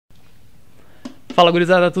Fala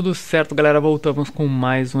gurizada, tudo certo galera? Voltamos com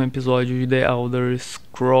mais um episódio de The Elder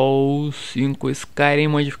Scrolls 5 Skyrim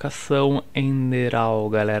modificação Enderal,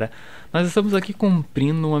 galera. Nós estamos aqui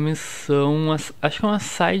cumprindo uma missão, acho que é uma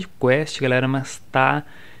side quest, galera, mas tá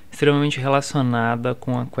extremamente relacionada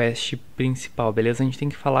com a quest principal, beleza? A gente tem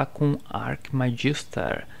que falar com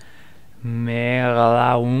Archmagister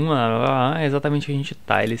exatamente onde a gente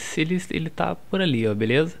tá, ele tá por ali, ó,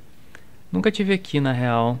 beleza? Nunca tive aqui na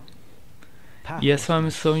real. E essa é uma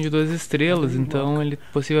missão de 2 estrelas, então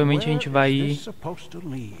possivelmente a gente vai ir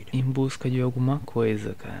em busca de alguma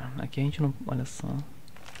coisa, cara. Aqui a gente não, olha só,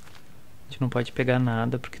 a gente não pode pegar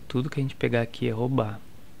nada, porque tudo que a gente pegar aqui é roubar,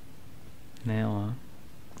 né, ó.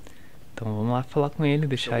 Então vamos lá falar com ele,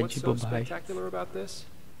 deixar de bobagem.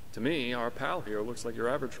 To me, our pal here looks like your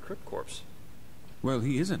average crypt corpse. Well,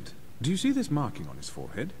 he isn't. Do you see this marking on his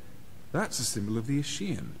forehead? That's a symbol of the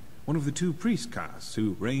Ashian, one of the 2 priest castes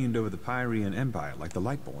who reigned over the Pyrean Empire like the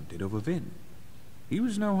Lightborn did over Vin. He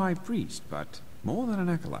was no high priest, but more than an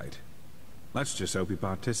acolyte. Let's just hope he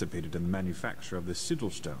participated in the manufacture of the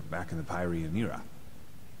Sigilstone back in the Pyrean era.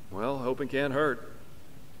 Well, hoping can't hurt.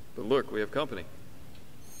 But look, we have company.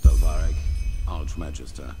 Dalvarek,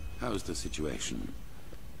 Archmagister, how's the situation?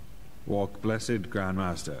 Walk blessed, Grand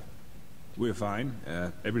Master. We're fine.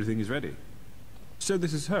 Everything is ready. So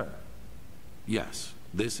this is her? Yes,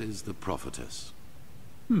 this is the prophetess.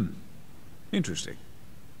 Interesting.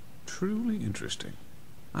 Truly interesting.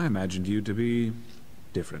 I imagined you to be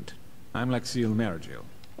different. I'm Lexiel Marigil,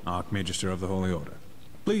 Archmagister of the Holy Order.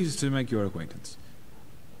 Pleased to make your acquaintance.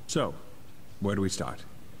 So, where do we start?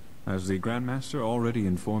 Has the Grand Master already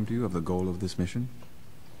informed you of the goal of this mission?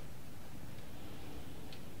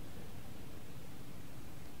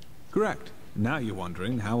 Correct. Now you're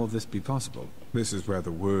wondering how will this be possible. This is where the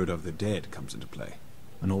word of the dead comes into play.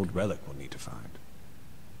 An old relic we'll need to find.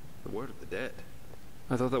 The word of the dead?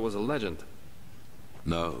 I thought that was a legend.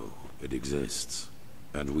 No, it exists.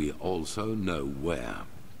 And we also know where.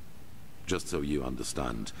 Just so you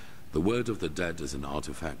understand, the word of the dead is an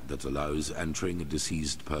artifact that allows entering a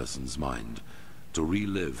deceased person's mind to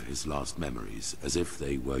relive his last memories as if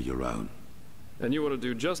they were your own. And you want to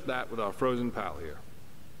do just that with our frozen pal here.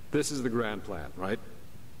 This is the grand plan, right?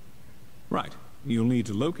 Right. You'll need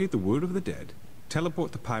to locate the word of the dead,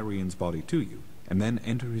 teleport the Pyrean's body to you, and then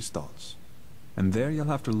enter his thoughts. And there you'll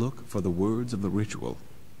have to look for the words of the ritual.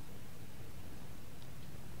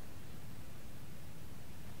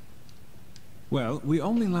 Well, we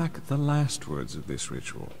only lack the last words of this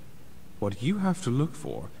ritual. What you have to look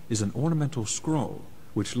for is an ornamental scroll,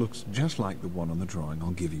 which looks just like the one on the drawing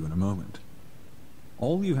I'll give you in a moment.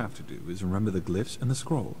 All you have to do is remember the glyphs and the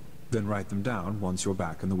scroll, then write them down once you're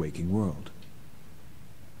back in the waking world.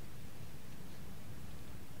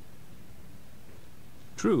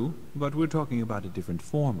 True, but we're talking about a different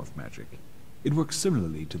form of magic. It works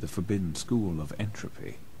similarly to the forbidden school of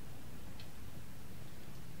entropy.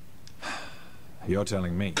 You're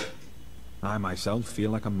telling me. I myself feel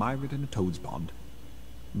like a myriad in a toad's pond.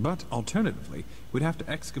 But alternatively, we'd have to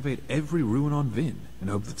excavate every ruin on Vin and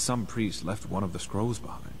hope that some priest left one of the scrolls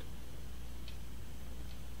behind.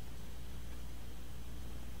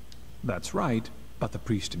 That's right, but the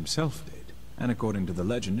priest himself did. And according to the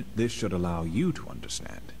legend, this should allow you to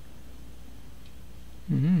understand.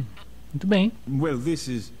 Muito bem. Well, this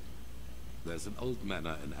is... There's an old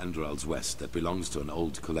manor in Enderal's west that belongs to an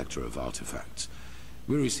old collector of artifacts.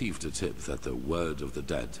 We received a tip that the word of the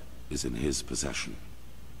dead is in his possession.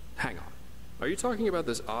 Hang on. Are you talking about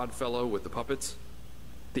this odd fellow with the puppets?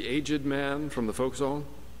 The aged man from the folk song?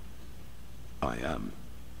 I am.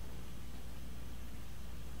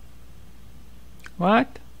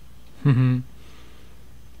 What?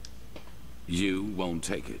 You won't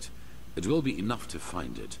take it. It will be enough to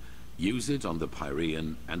find it. Use it on the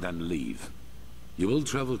Pyrean and then leave. You will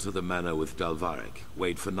travel to the manor with Dalvarek,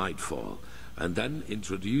 wait for nightfall, and then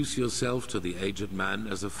introduce yourself to the aged man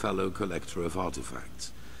as a fellow collector of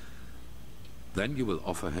artifacts. Then you will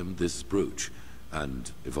offer him this brooch,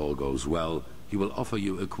 and if all goes well, he will offer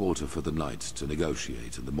you a quarter for the night to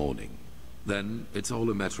negotiate in the morning. Then it's all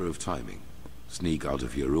a matter of timing. Sneak out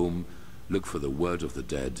of your room, look for the word of the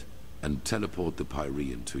dead, and teleport the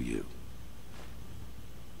Pyrean to you.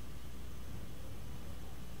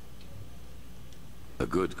 A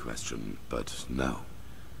good question, but no.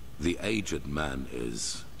 The aged man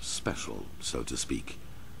is special, so to speak.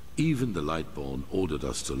 Even the Lightborn ordered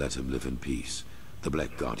us to let him live in peace. The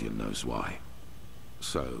Black Guardian knows why.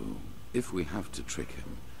 So, if we have to trick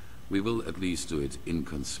him, we will at least do it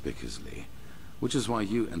inconspicuously, which is why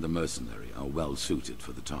you and the mercenary are well suited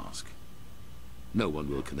for the task. No one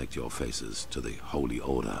will connect your faces to the Holy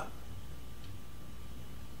Order.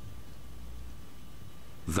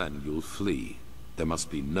 Then you'll flee. There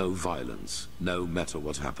must be no violence, no matter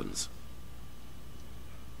what happens.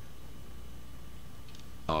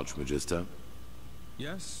 Archmagister?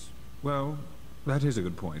 Yes? Well, that is a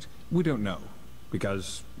good point. We don't know,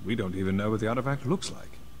 because we don't even know what the artifact looks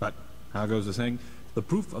like. But, how goes the saying? The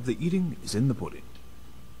proof of the eating is in the pudding.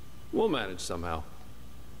 We'll manage somehow.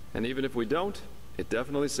 And even if we don't, it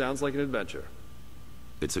definitely sounds like an adventure.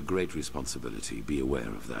 It's a great responsibility, be aware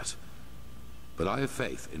of that. But I have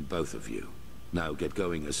faith in both of you. Now get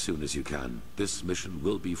going as soon as you can. This mission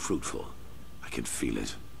will be fruitful. I can feel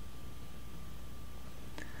it.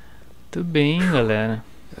 Tudo bem, galera.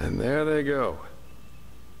 And there they go.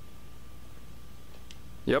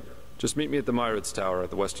 Yep, just meet me at the Myrids Tower at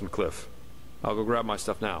the Western Cliff. I'll go grab my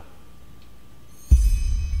stuff now.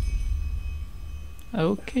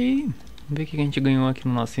 Ok. Vamos ver o que a gente ganhou aqui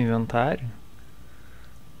no nosso inventário.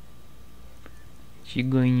 A gente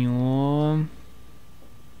ganhou...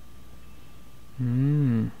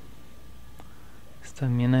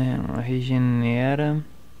 Estamina regenera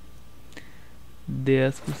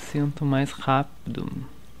 10% mais rápido.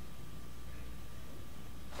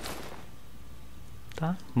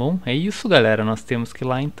 Tá, bom, é isso, galera. Nós temos que ir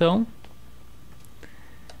lá então.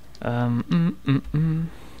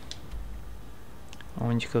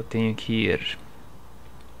 Onde que eu tenho que ir?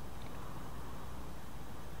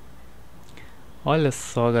 Olha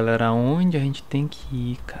só, galera, onde a gente tem que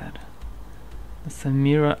ir, cara. Essa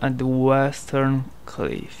mirror at the Western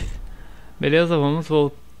Cliff. Beleza, vamos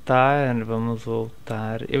voltar,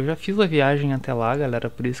 Eu já fiz a viagem até lá, galera,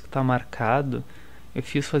 por isso que tá marcado. Eu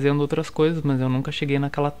fiz fazendo outras coisas, mas eu nunca cheguei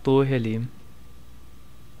naquela torre ali.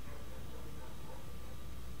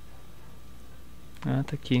 Ah,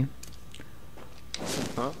 tá aqui.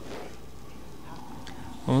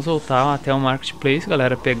 Vamos voltar até o Marketplace,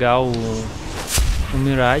 galera, pegar o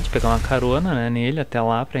Mirage, pegar uma carona, né, nele até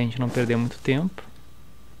lá, pra gente não perder muito tempo.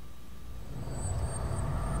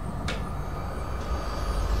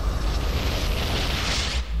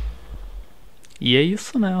 E é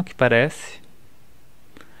isso, né, o que parece.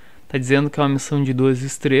 Tá dizendo que é uma missão de 2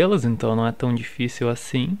 estrelas, então não é tão difícil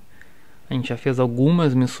assim. A gente já fez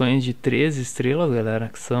algumas missões de 3 estrelas, galera,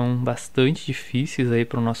 que são bastante difíceis aí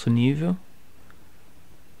pro nosso nível.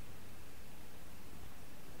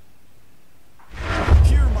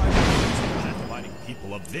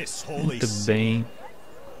 Muito bem.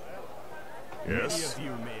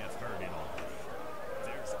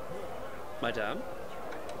 Madame?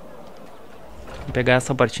 Vou pegar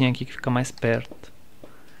essa portinha aqui que fica mais perto.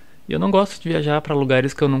 E eu não gosto de viajar para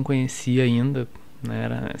lugares que eu não conhecia ainda,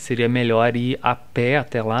 né? Seria melhor ir a pé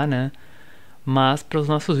até lá, né? Mas para os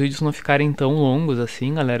nossos vídeos não ficarem tão longos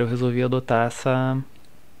assim, galera, eu resolvi adotar essa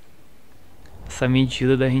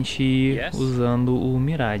medida da gente ir usando o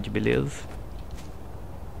Mirage, beleza?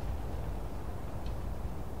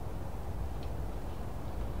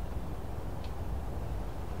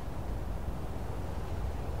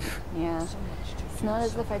 Yeah, it's not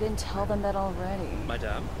as if I didn't tell them that already.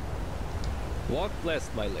 Madame? Walk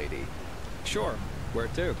blessed, my lady. Sure, where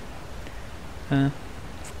to? Ah,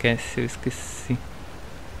 esquece, eu esqueci.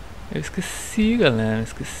 Eu esqueci, galera,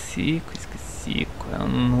 esqueci qual é o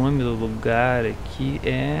nome do lugar aqui,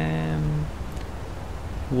 é...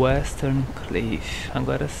 Western Cliff,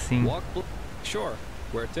 agora sim. Sure,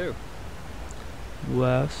 where to?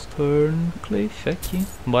 Western Cliff, aqui.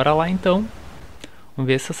 Bora lá então. Vamos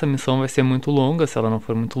ver se essa missão vai ser muito longa. Se ela não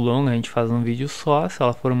for muito longa, a gente faz um vídeo só. Se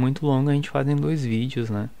ela for muito longa, a gente faz em 2 vídeos,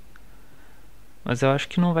 né? Mas eu acho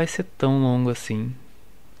que não vai ser tão longo assim.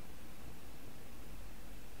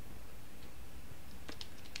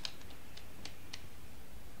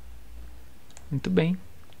 Muito bem.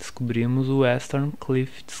 Descobrimos o Western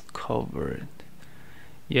Cliff Discovered.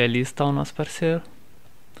 E ali está o nosso parceiro.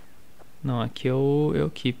 Não, aqui é o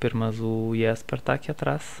Keeper, mas o Jesper tá aqui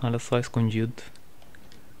atrás. Olha só, escondido.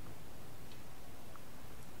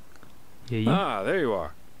 E aí? Ah, there you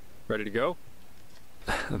are. Ready to go?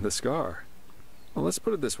 The scar. Well, let's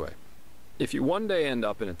put it this way. If you one day end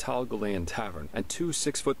up in a Talgalean tavern and 2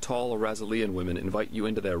 6-foot-tall Arazalian women invite you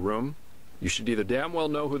into their room, you should either damn well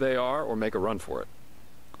know who they are or make a run for it.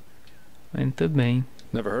 Muito bem.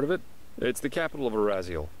 Never heard of it? It's the capital of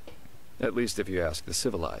Araziel. At least if you ask the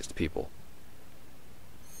civilized people.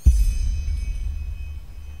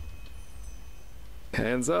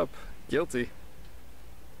 Hands up. Guilty.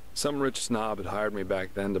 Some rich snob had hired me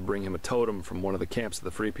back then to bring him a totem from one of the camps of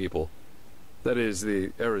the Free People. That is, the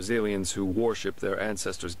Arazelians who worship their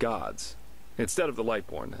ancestors' gods, instead of the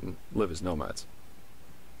Lightborn, and live as nomads.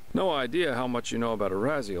 No idea how much you know about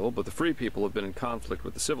Araziel, but the Free People have been in conflict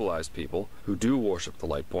with the civilized people, who do worship the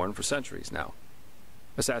Lightborn, for centuries now.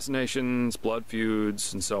 Assassinations, blood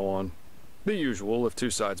feuds, and so on. The usual if two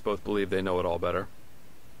sides both believe they know it all better.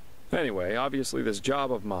 Anyway, obviously this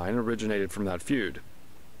job of mine originated from that feud.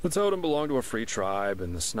 The totem belonged to a free tribe,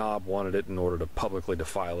 and the snob wanted it in order to publicly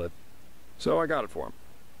defile it. So I got it for him.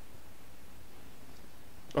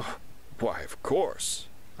 Oh, why, of course.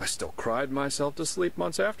 I still cried myself to sleep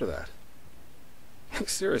months after that.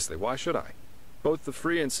 Seriously, why should I? Both the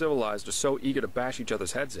free and civilized are so eager to bash each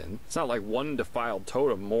other's heads in. It's not like one defiled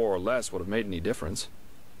totem more or less would have made any difference.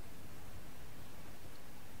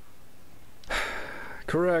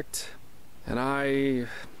 Correct. And I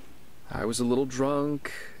was a little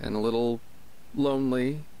drunk and a little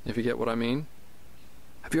lonely, if you get what I mean.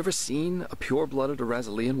 Have you ever seen a pure-blooded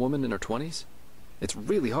Arazalian woman in her 20s? It's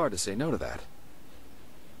really hard to say no to that.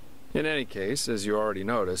 In any case, as you already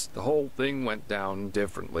noticed, the whole thing went down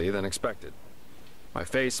differently than expected. My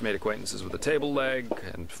face made acquaintances with a table leg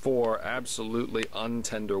and 4 absolutely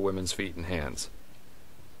untender women's feet and hands.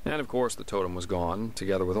 And of course the totem was gone,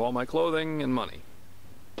 together with all my clothing and money.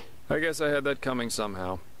 I guess I had that coming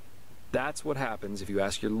somehow. That's what happens if you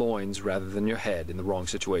ask your loins rather than your head in the wrong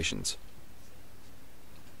situations.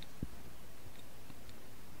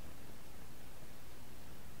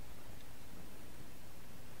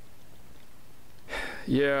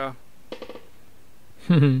 Yeah.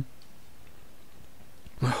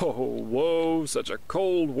 Oh, whoa, such a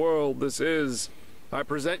cold world this is. I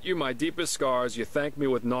present you my deepest scars, you thank me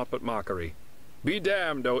with naught but mockery. Be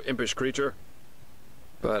damned, O impish creature.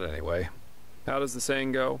 But anyway, how does the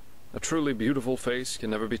saying go? A truly beautiful face can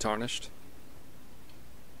never be tarnished.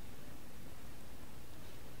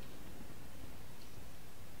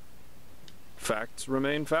 Facts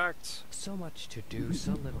remain facts. So much to do,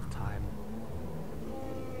 so little time.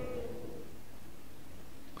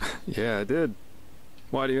 Yeah, I did.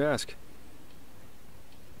 Why do you ask?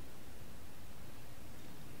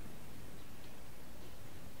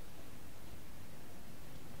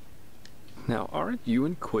 Now, aren't you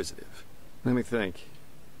inquisitive? Let me think.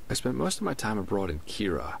 I spent most of my time abroad in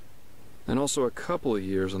Kira, and also a couple of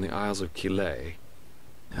years on the Isles of Kile.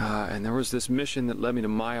 And there was this mission that led me to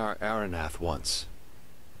Maiar Aranath once.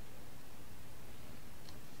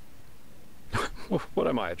 What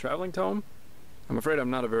am I, a traveling tome? I'm afraid I'm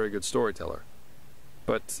not a very good storyteller.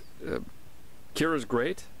 But Kira's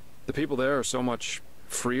great. The people there are so much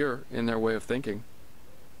freer in their way of thinking.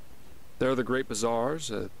 There are the great bazaars,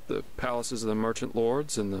 the palaces of the merchant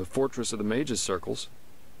lords, and the fortress of the mages' circles.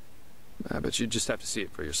 But you just have to see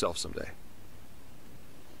it for yourself someday.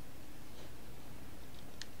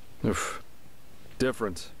 Oof.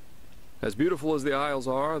 Different. As beautiful as the Isles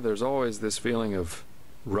are, there's always this feeling of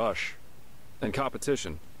rush and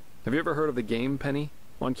competition. Have you ever heard of the game penny?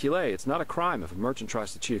 On Kile, it's not a crime if a merchant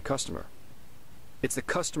tries to cheat a customer. It's the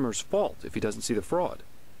customer's fault if he doesn't see the fraud.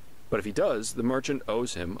 But if he does, the merchant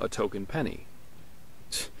owes him a token penny.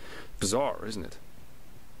 Bizarre, isn't it?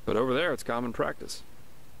 But over there, it's common practice.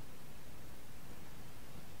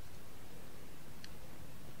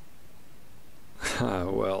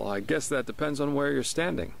 Well, I guess that depends on where you're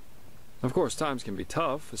standing. Of course, times can be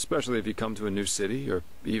tough, especially if you come to a new city or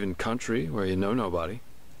even country where you know nobody.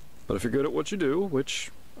 But if you're good at what you do,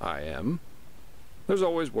 which I am, there's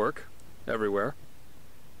always work, everywhere.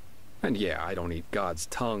 And yeah, I don't eat God's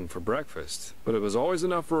tongue for breakfast, but it was always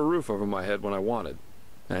enough for a roof over my head when I wanted,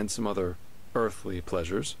 and some other earthly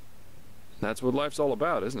pleasures. That's what life's all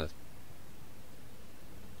about, isn't it?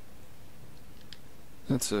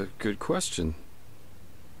 That's a good question.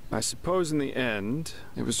 I suppose in the end,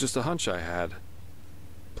 it was just a hunch I had.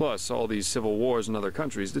 Plus, all these civil wars in other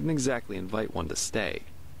countries didn't exactly invite one to stay.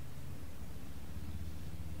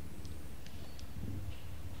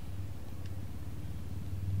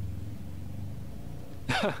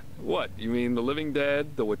 What, you mean the living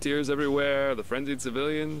dead, the Watirs everywhere, the frenzied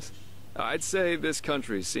civilians? I'd say this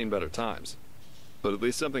country's seen better times. But at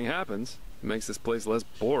least something happens. It makes this place less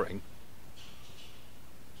boring.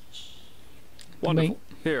 Wonderful.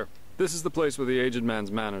 Here, this is the place where the aged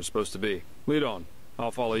man's manor is supposed to be. Lead on.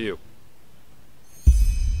 I'll follow you.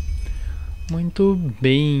 Muito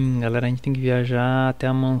bem, galera. A gente tem que viajar até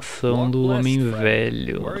a mansão do homem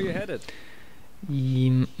velho.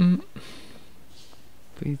 E...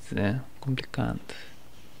 pois é, complicado.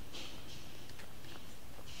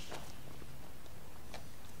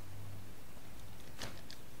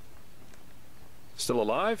 Still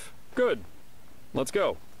alive? Good. Let's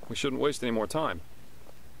go. We shouldn't waste any more time.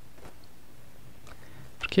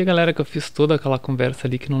 Por que, galera, que eu fiz toda aquela conversa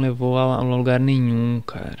ali que não levou a lugar nenhum,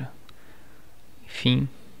 cara? Enfim.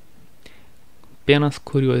 Apenas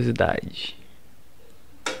curiosidade.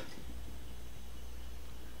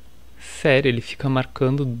 sério, ele fica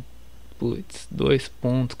marcando... Putz, 2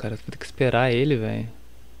 pontos, cara. Vou ter que esperar ele, velho.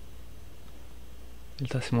 Ele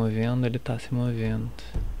tá se movendo, ele tá se movendo.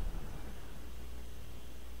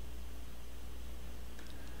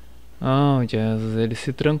 Oh, Jesus, ele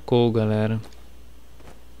se trancou, galera.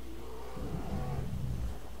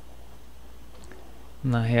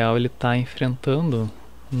 Na real, ele tá enfrentando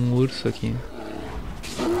um urso aqui.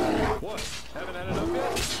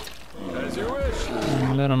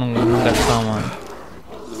 Melhor eu não gastar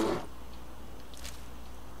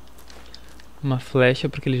uma flecha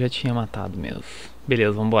porque ele já tinha matado mesmo.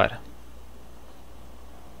 Beleza, vambora.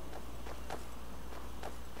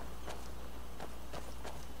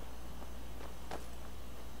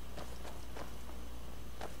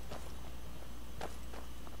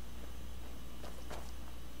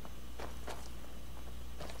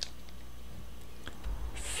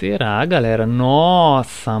 Será, galera?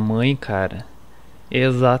 Nossa, mãe, cara.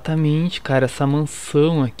 Exatamente, cara. Essa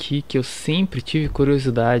mansão aqui que eu sempre tive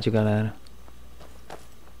curiosidade, galera.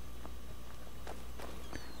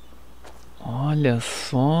 Olha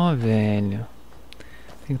só, velho.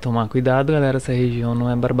 Tem que tomar cuidado, galera. Essa região não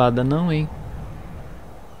é barbada não, hein.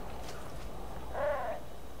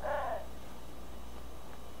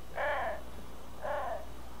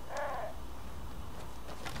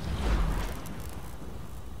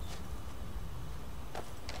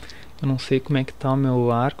 Eu não sei como é que tá o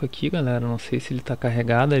meu arco aqui, galera. Não sei se ele tá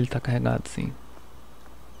carregado. Ele tá carregado, sim.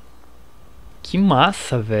 Que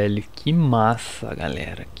massa, velho. Que massa,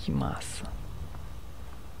 galera. Que massa.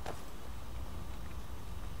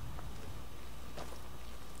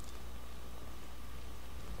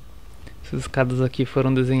 Essas escadas aqui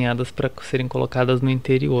foram desenhadas para serem colocadas no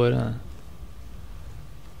interior, né?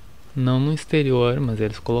 Não no exterior, mas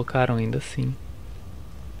eles colocaram ainda assim.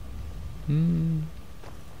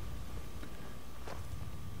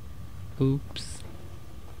 Ups.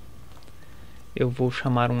 Eu vou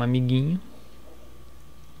chamar um amiguinho.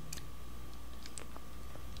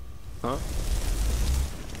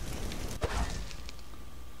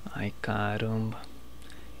 Ai, caramba.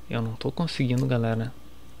 Eu não tô conseguindo, galera.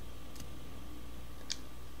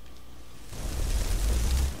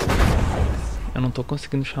 Eu não tô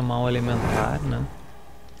conseguindo chamar o elementar, né?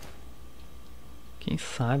 Quem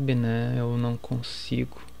sabe, né? Eu não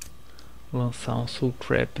consigo lançar um soul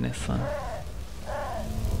trap nessa.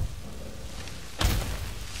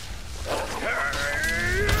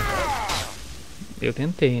 Eu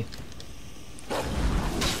tentei.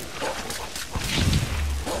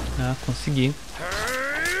 Ah, consegui.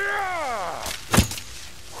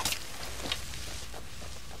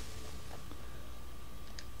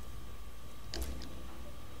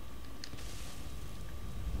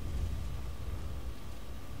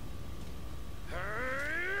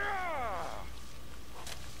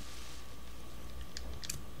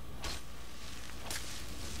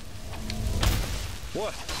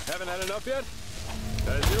 What? Haven't had enough yet?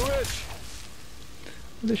 As you wish.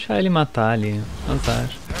 Vou deixar ele matar ali, azar.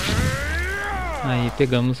 Aí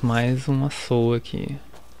pegamos mais uma soul aqui.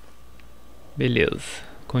 Beleza,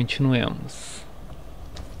 continuemos.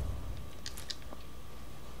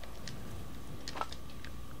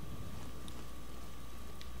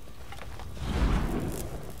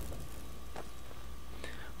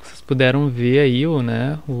 Vocês puderam ver aí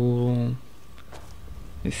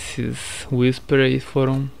esses Whisper aí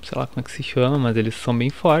foram, sei lá como é que se chama, mas eles são bem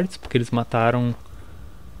fortes, porque eles mataram,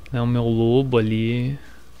 né, o meu lobo ali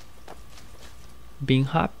bem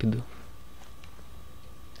rápido.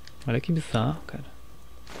 Olha que bizarro, cara.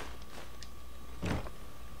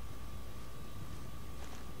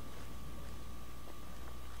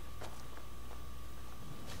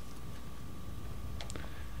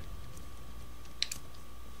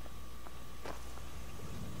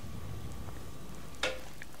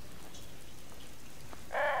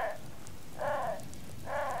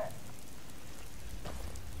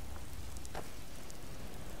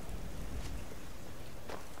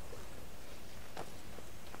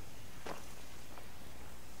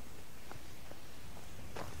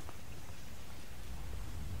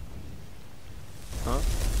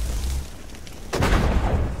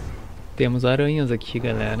 Temos aranhas aqui,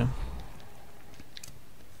 galera.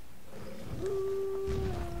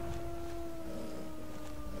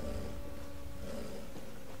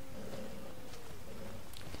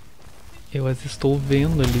 Eu as estou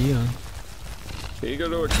vendo ali, ó. Eager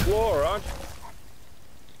to explore, aren't you?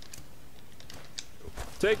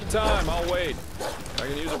 Take your time, I'll wait. I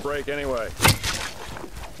can use a break anyway.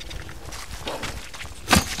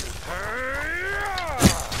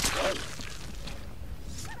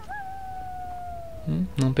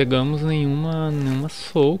 Não pegamos nenhuma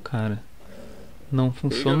soul, cara. Não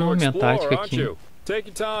funciona a minha tática aqui. Take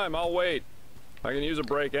your time, I'll wait. I can use a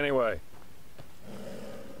break anyway.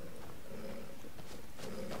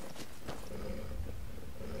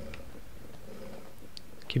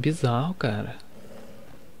 Que bizarro, cara.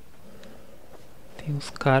 Tem uns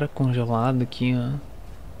caras congelados aqui, ó.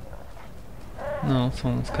 Não,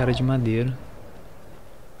 são uns caras de madeira.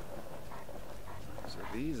 So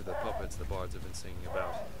these are the puppets the bards have been singing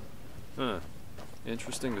about. Huh.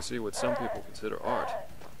 Interesting to see what some people consider art.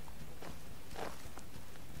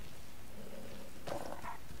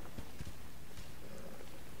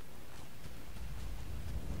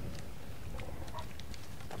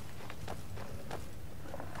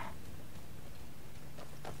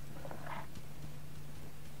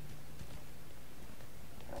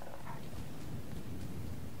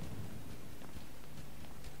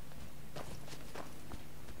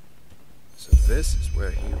 So this is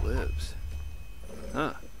where he lives.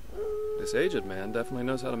 Huh. This aged man definitely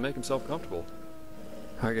knows how to make himself comfortable.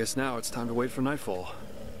 I guess now it's time to wait for nightfall.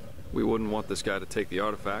 We wouldn't want this guy to take the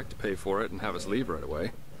artifact, pay for it, and have us leave right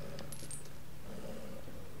away.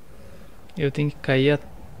 Eu tenho que cair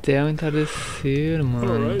até o entardecer,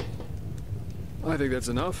 mano. Alright. I think that's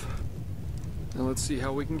enough. Now let's see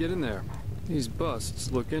how we can get in there. These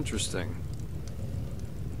busts look interesting.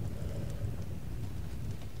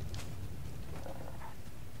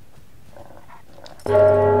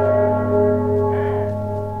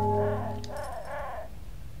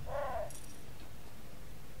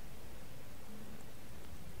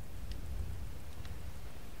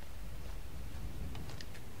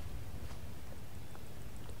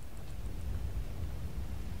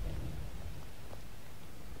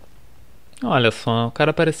 Olha só, o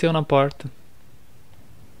cara apareceu na porta.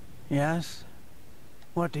 Yes?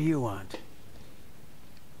 What do you want?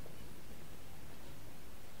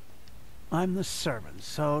 I'm the servant,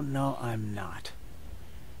 so no, I'm not.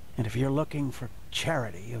 And if you're looking for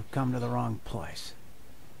charity, you've come to the wrong place.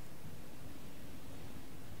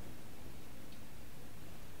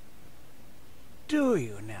 Do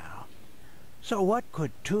you now? So what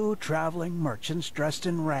could two traveling merchants dressed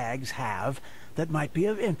in rags have that might be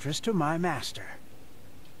of interest to my master?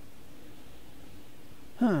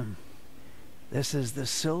 This is the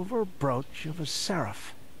silver brooch of a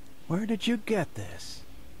seraph. Where did you get this?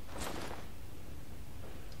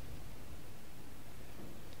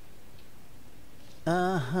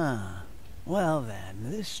 Uh-huh. Well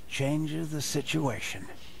then, this changes the situation.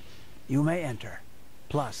 You may enter.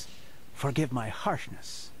 Plus, forgive my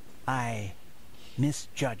harshness. I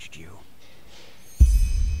misjudged you.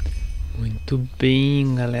 Muito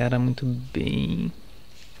bem, galera, muito bem.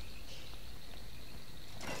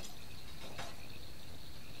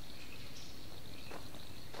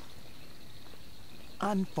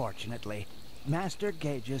 Unfortunately, Master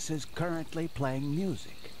Gages is currently playing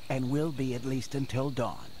music, and will be at least until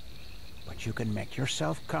dawn. But you can make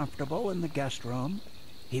yourself comfortable in the guest room.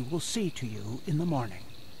 He will see to you in the morning.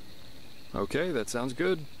 Okay, that sounds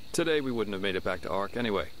good. Today we wouldn't have made it back to Ark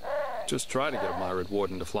anyway. Just try to get a Myrid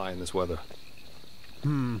Warden to fly in this weather.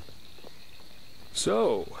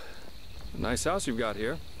 So, a nice house you've got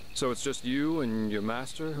here. So it's just you and your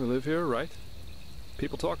master who live here, right?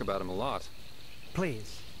 People talk about him a lot.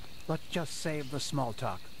 Please, let's just save the small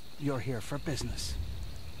talk. You're here for business.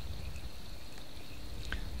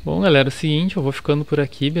 Bom, galera, é o seguinte, eu vou ficando por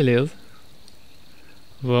aqui, beleza?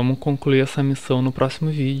 Vamos concluir essa missão no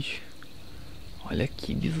próximo vídeo. Olha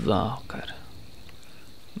que bizarro, cara.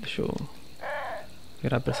 Deixa eu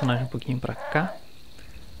virar o personagem um pouquinho pra cá.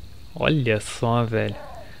 Olha só, velho.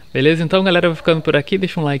 Beleza? Então, galera, eu vou ficando por aqui.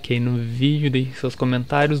 Deixa um like aí no vídeo, deixe seus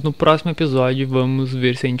comentários. No próximo episódio, vamos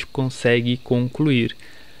ver se a gente consegue concluir.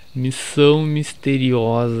 Missão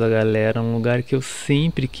misteriosa, galera. Um lugar que eu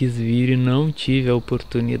sempre quis vir e não tive a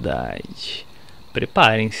oportunidade.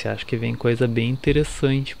 Preparem-se, acho que vem coisa bem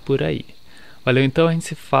interessante por aí. Valeu, então, a gente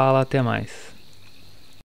se fala. Até mais.